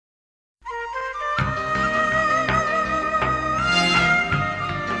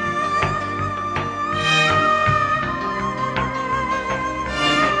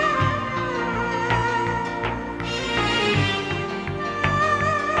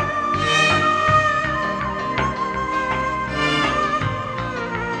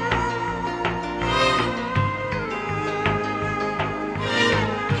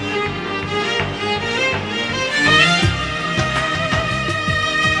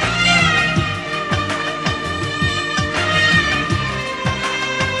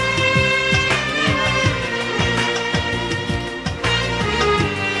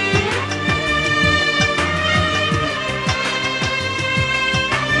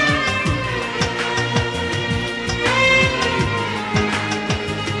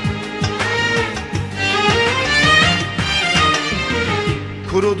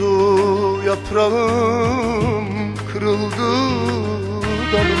Toprağım kırıldı,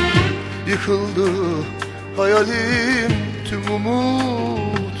 dalım yıkıldı, hayalim tüm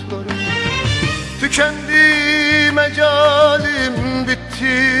umutlarım. Tükendi mecalim,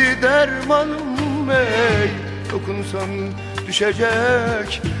 bitti dermanım ey. Dokunsan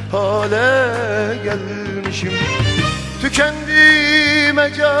düşecek hale gelmişim. Tükendi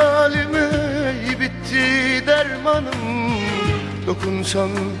mecalim ey, bitti dermanım. Dokunsan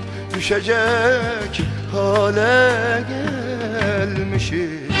düşecek hale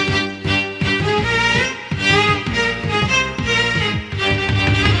gelmişim.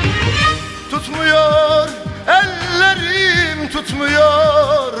 Tutmuyor ellerim,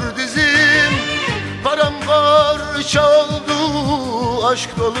 tutmuyor dizim. Paramparça oldu aşk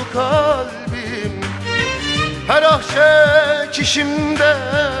dolu kalbim. Her ah çekişimde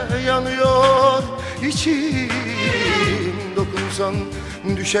yanıyor içim. Dokunsan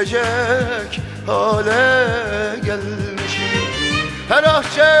düşecek hale gelmişim. Her ah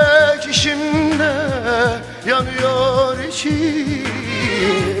çekişimde yanıyor içim.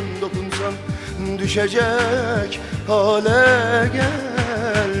 Dokunsan düşecek hale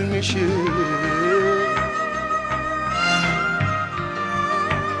gelmişim.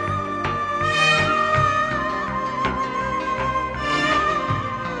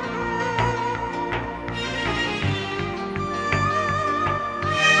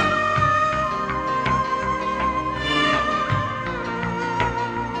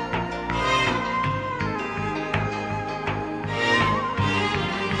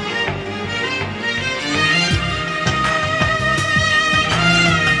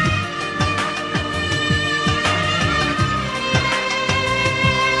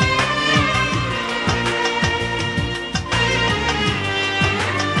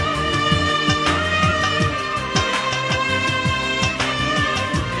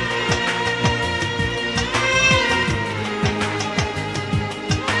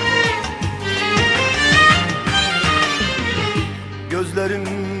 Gözlerim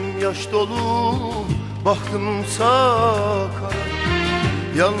yaş dolu, bahtımsa kara.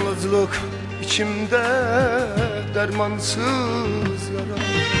 Yalnızlık içimde dermansız yara.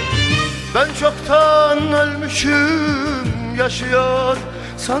 Ben çoktan ölmüşüm, yaşıyor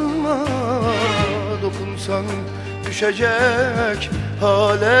sanma. Dokunsan düşecek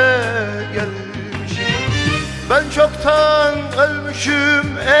hale gelmişim. Ben çoktan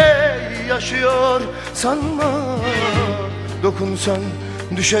ölmüşüm ey, yaşıyor sanma. Dokunsan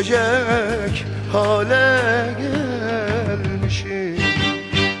düşecek hale gelmişim.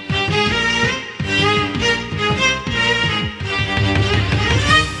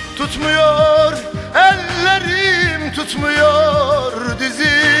 Tutmuyor ellerim, tutmuyor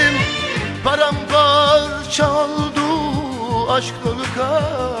dizim. Paramparça oldu aşk dolu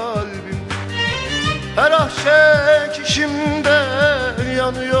kalbim. Her ah çekişimde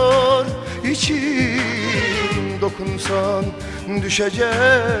yanıyor içim. Dokunsan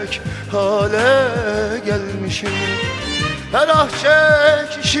düşecek hale gelmişim. Her ah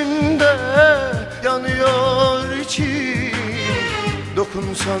çekişimde yanıyor içim.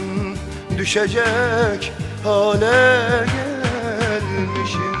 Dokunsan düşecek hale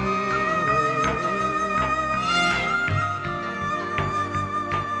gelmişim.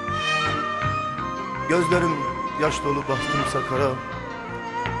 Gözlerim yaş dolu, bahtımsa kara.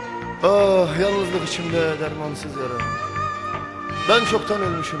 Ah, yalnızlık içimde dermansız yara. Ben çoktan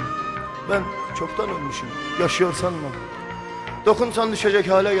ölmüşüm, ben çoktan ölmüşüm. Yaşıyor sanma. Dokunsan düşecek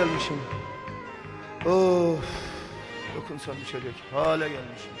hale gelmişim. Of, dokunsan düşecek hale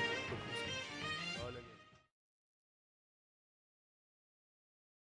gelmişim.